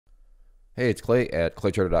Hey, it's Clay at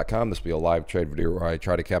claytrader.com. This will be a live trade video where I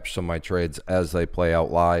try to capture some of my trades as they play out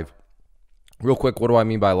live. Real quick, what do I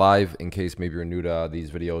mean by live in case maybe you're new to these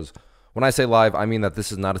videos? When I say live, I mean that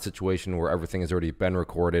this is not a situation where everything has already been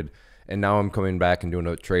recorded and now I'm coming back and doing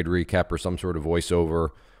a trade recap or some sort of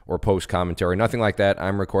voiceover or post commentary. Nothing like that.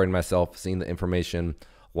 I'm recording myself, seeing the information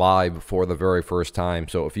live for the very first time.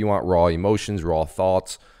 So if you want raw emotions, raw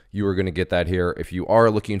thoughts, you are going to get that here. If you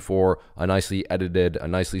are looking for a nicely edited, a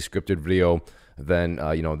nicely scripted video, then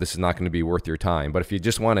this is not going to be worth your time. But if you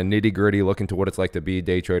just want a nitty-gritty look into what it's like to be a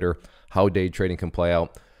day trader, how day trading can play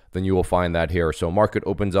out, then you will find that here. So market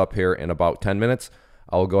opens up here in about 10 minutes.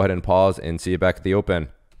 I'll go ahead and pause and see you back at the open.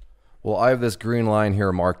 Well, I have this green line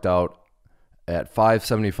here marked out at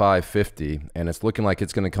 575.50, and it's looking like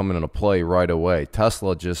it's going to come in a play right away.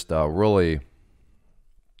 Tesla just really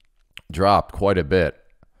dropped quite a bit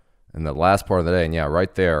in the last part of the day, and yeah,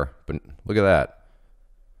 right there. But look at that.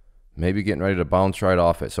 Maybe getting ready to bounce right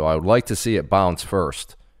off it. So I would like to see it bounce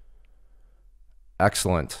first.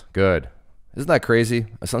 Excellent. Good. Isn't that crazy?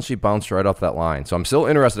 Essentially bounced right off that line. So I'm still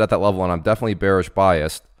interested at that level, and I'm definitely bearish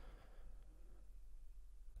biased.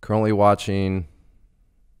 Currently watching.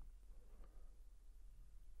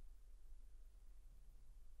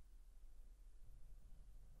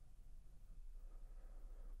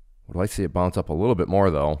 Would like to see it bounce up a little bit more,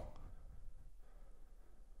 though.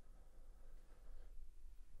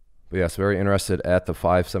 But yes, very interested at the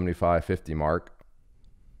 575.50 mark.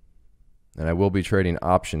 And I will be trading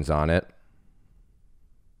options on it.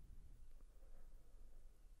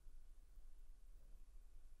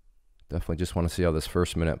 Definitely just want to see how this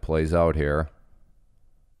first minute plays out here.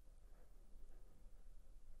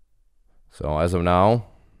 So as of now,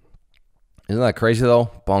 isn't that crazy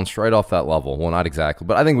though? Bounced right off that level. Well, not exactly,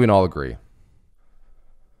 but I think we can all agree.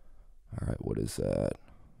 All right, what is that?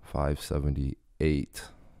 578.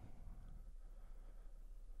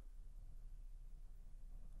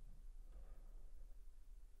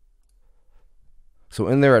 So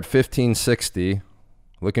in there at 1560,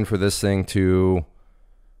 looking for this thing to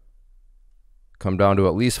come down to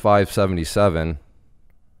at least 577.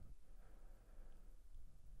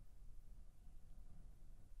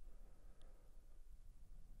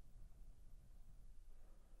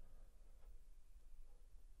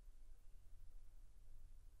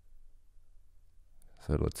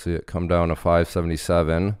 So let's see it come down to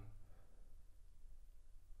 577.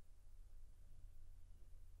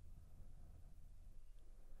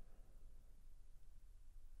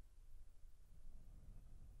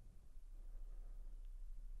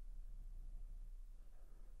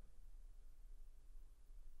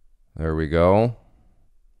 There we go.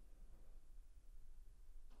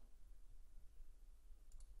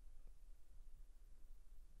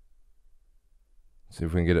 See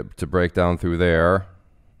if we can get it to break down through there.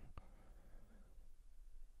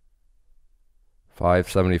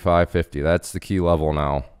 575.50. That's the key level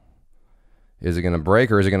now. Is it going to break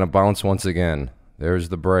or is it going to bounce once again? There's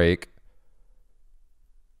the break.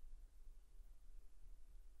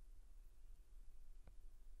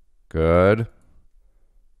 Good.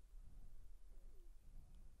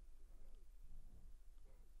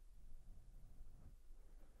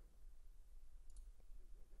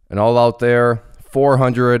 And all out there,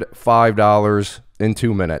 $405 in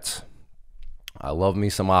 2 minutes. I love me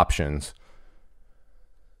some options.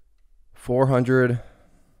 400,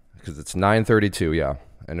 because it's 9:32, yeah.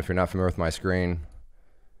 And if you're not familiar with my screen,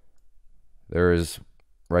 there is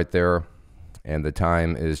right there, and the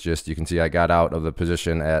time is just, you can see I got out of the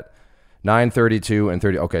position at 9:32 and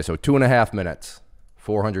 30. Okay, so 2.5 minutes,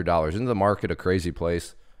 $400. Isn't the market a crazy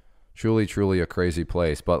place? Truly, truly a crazy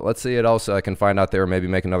place. But let's see what else I can find out there, maybe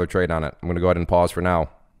make another trade on it. I'm going to go ahead and pause for now.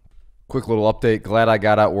 Quick little update. Glad I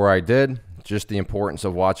got out where I did. Just the importance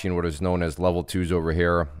of watching what is known as level 2s over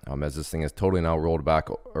here, as this thing is totally now rolled back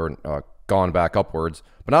or gone back upwards.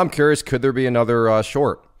 But now I'm curious, could there be another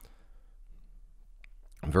short?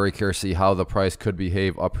 I'm very curious to see how the price could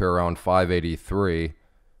behave up here around 583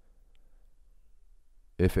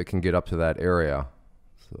 if it can get up to that area.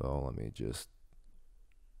 So let me just...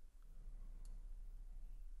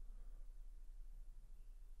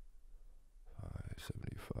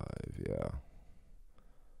 yeah.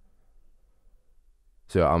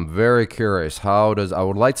 So I'm very curious. I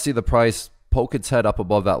would like to see the price poke its head up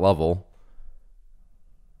above that level.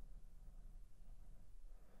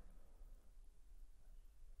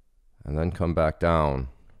 And then come back down.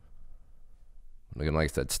 Again,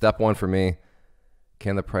 like I said, step one for me,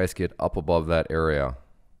 can the price get up above that area?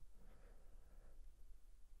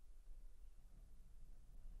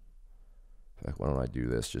 In fact, why don't I do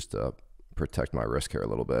this just to protect my risk here a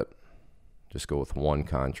little bit. Just go with one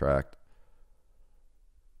contract.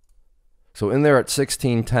 So in there at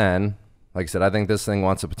 16.10, like I said, I think this thing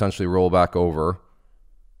wants to potentially roll back over.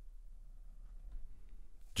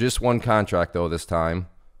 Just one contract though this time.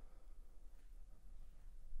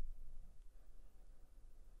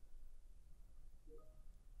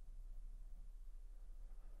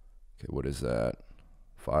 Okay, what is that?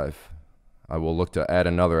 5. I will look to add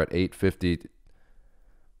another at 850.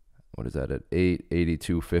 What is that at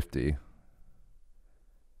 882.50?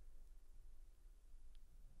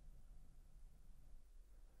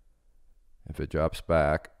 If it drops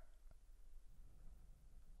back.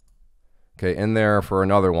 Okay, in there for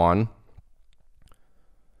another one.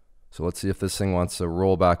 So let's see if this thing wants to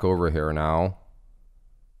roll back over here now.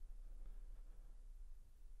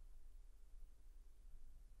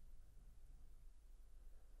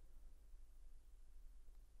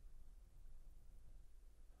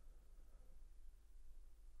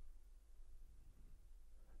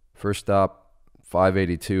 First stop,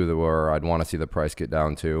 582, where I'd want to see the price get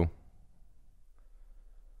down to.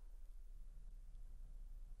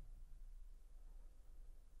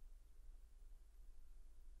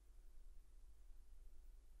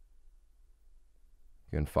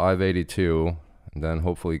 Again, 582, and then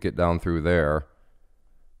hopefully get down through there.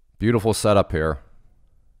 Beautiful setup here.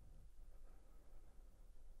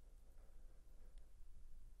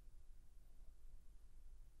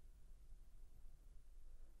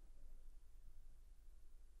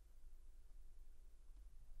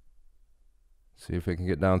 See if we can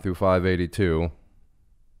get down through 582.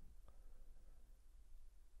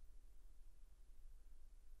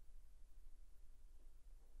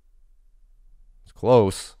 It's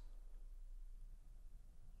close.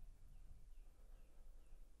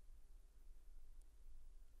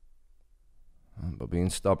 But being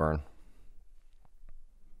stubborn.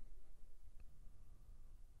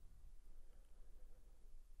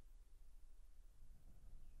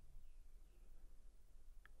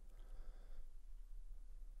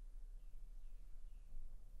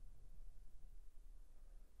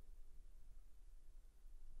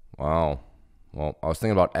 Wow. Well, I was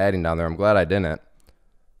thinking about adding down there. I'm glad I didn't.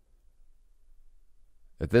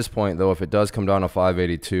 At this point, though, if it does come down to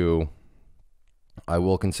 582, I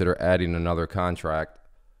will consider adding another contract.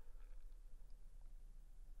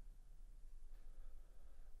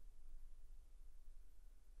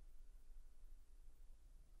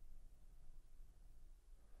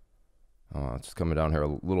 Oh, it's coming down here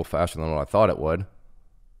a little faster than what I thought it would.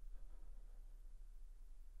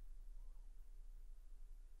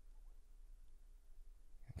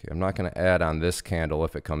 Okay, I'm not going to add on this candle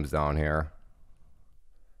if it comes down here.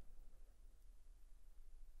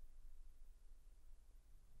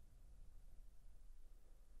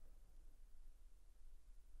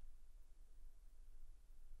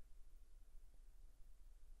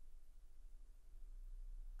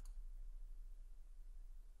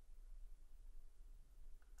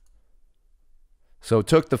 So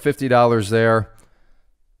took the $50 there.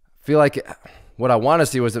 Feel like what I want to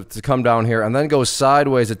see was to come down here and then go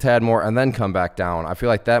sideways a tad more and then come back down. I feel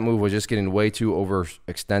like that move was just getting way too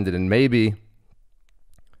overextended, and maybe,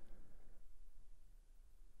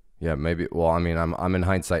 yeah, maybe. Well, I mean, I'm in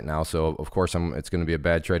hindsight now, so of course it's going to be a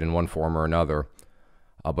bad trade in one form or another.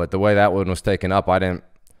 But the way that one was taken up, I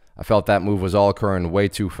felt that move was all occurring way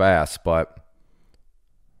too fast. But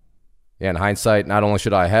yeah, in hindsight, not only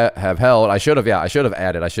should I have held, I should have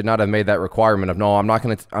added. I should not have made that requirement of no, I'm not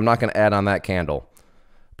gonna add on that candle.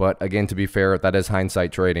 But again, to be fair, that is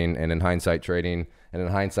hindsight trading, and in hindsight trading and in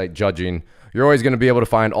hindsight judging, you're always going to be able to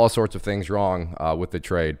find all sorts of things wrong with the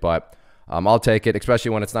trade. But I'll take it,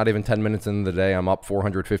 especially when it's not even 10 minutes in the day. I'm up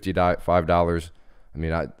 $455. I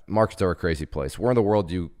mean, markets are a crazy place. Where in the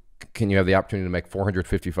world can you have the opportunity to make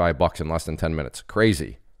 $455 in less than 10 minutes?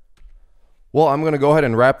 Crazy. Well, I'm going to go ahead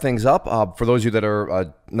and wrap things up. For those of you that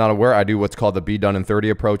are not aware, I do what's called the be done in 30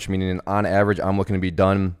 approach, meaning on average, I'm looking to be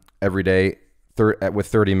done every day with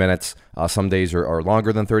 30 minutes. Some days are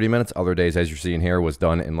longer than 30 minutes. Other days, as you're seeing here, was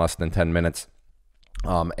done in less than 10 minutes.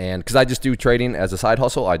 And because I just do trading as a side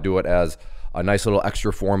hustle, I do it as a nice little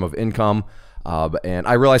extra form of income. And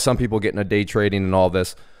I realize some people get into day trading and all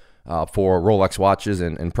this for Rolex watches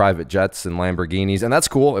and private jets and Lamborghinis, and that's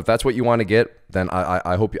cool. If that's what you want to get, then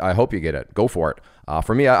I hope you get it. Go for it.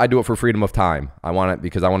 For me, I do it for freedom of time. I want it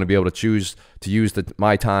because I want to be able to choose to use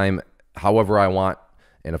my time however I want,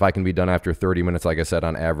 and if I can be done after 30 minutes, like I said,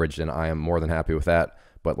 on average, then I am more than happy with that.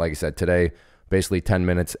 But like I said, today, basically 10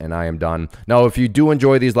 minutes and I am done. Now, if you do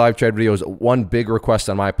enjoy these live trade videos, one big request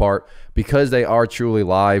on my part, because they are truly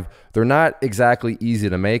live, they're not exactly easy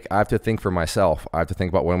to make. I have to think for myself. I have to think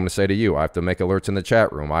about what I'm going to say to you. I have to make alerts in the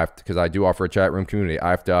chat room. Because I do offer a chat room community. I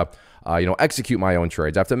have to execute my own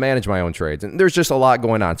trades. I have to manage my own trades. And there's just a lot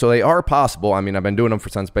going on. So they are possible. I mean, I've been doing them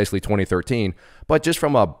since basically 2013. But just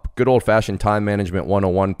from a good old-fashioned time management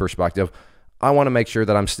 101 perspective, I want to make sure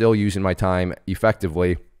that I'm still using my time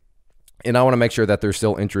effectively. And I want to make sure that there's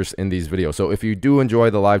still interest in these videos. So if you do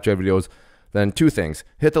enjoy the live trade videos, then two things.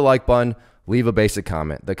 Hit the like button, leave a basic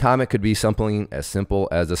comment. The comment could be something as simple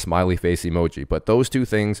as a smiley face emoji. But those two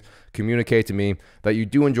things communicate to me that you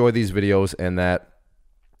do enjoy these videos and that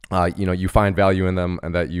you find value in them,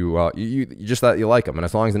 and that you just that you like them. And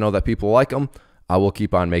as long as I know that people like them, I will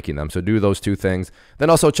keep on making them. So do those two things. Then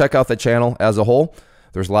also check out the channel as a whole.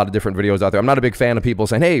 There's a lot of different videos out there. I'm not a big fan of people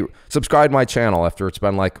saying, hey, subscribe to my channel after it's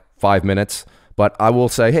been like 5 minutes. But I will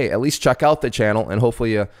say, hey, at least check out the channel. And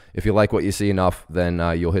hopefully, if you like what you see enough, then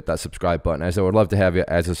you'll hit that subscribe button. As I would love to have you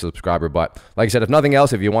as a subscriber. But like I said, if nothing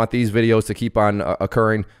else, if you want these videos to keep on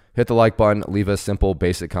occurring, hit the like button, leave a simple,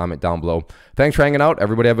 basic comment down below. Thanks for hanging out.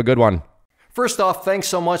 Everybody have a good one. First off, thanks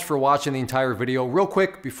so much for watching the entire video. Real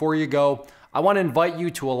quick, before you go, I want to invite you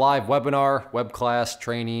to a live webinar, web class,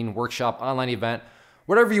 training, workshop, online event,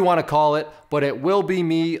 whatever you want to call it, but it will be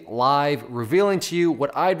me live revealing to you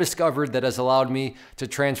what I've discovered that has allowed me to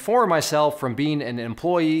transform myself from being an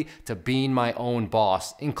employee to being my own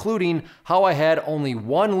boss, including how I had only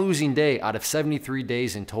one losing day out of 73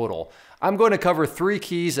 days in total. I'm going to cover 3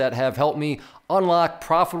 keys that have helped me unlock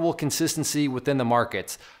profitable consistency within the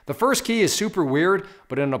markets. The first key is super weird,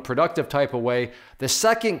 but in a productive type of way. The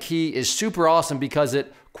second key is super awesome because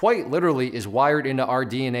it quite literally is wired into our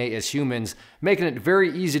DNA as humans, making it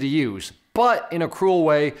very easy to use. But in a cruel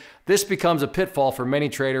way, this becomes a pitfall for many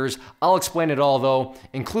traders. I'll explain it all though,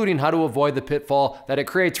 including how to avoid the pitfall that it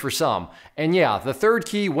creates for some. And yeah, the third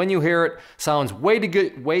key, when you hear it, sounds way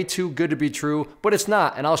too good to be true, but it's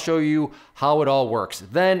not, and I'll show you how it all works.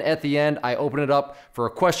 Then at the end, I open it up for a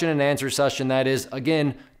question and answer session that is,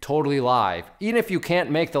 again, totally live. Even if you can't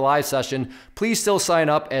make the live session, please still sign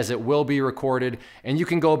up as it will be recorded, and you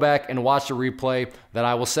can go back and watch the replay that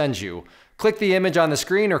I will send you. Click the image on the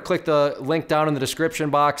screen or click the link down in the description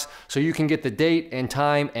box so you can get the date and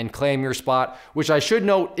time and claim your spot, which I should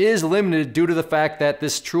note is limited due to the fact that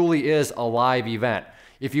this truly is a live event.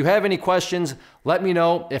 If you have any questions, let me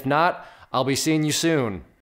know. If not, I'll be seeing you soon.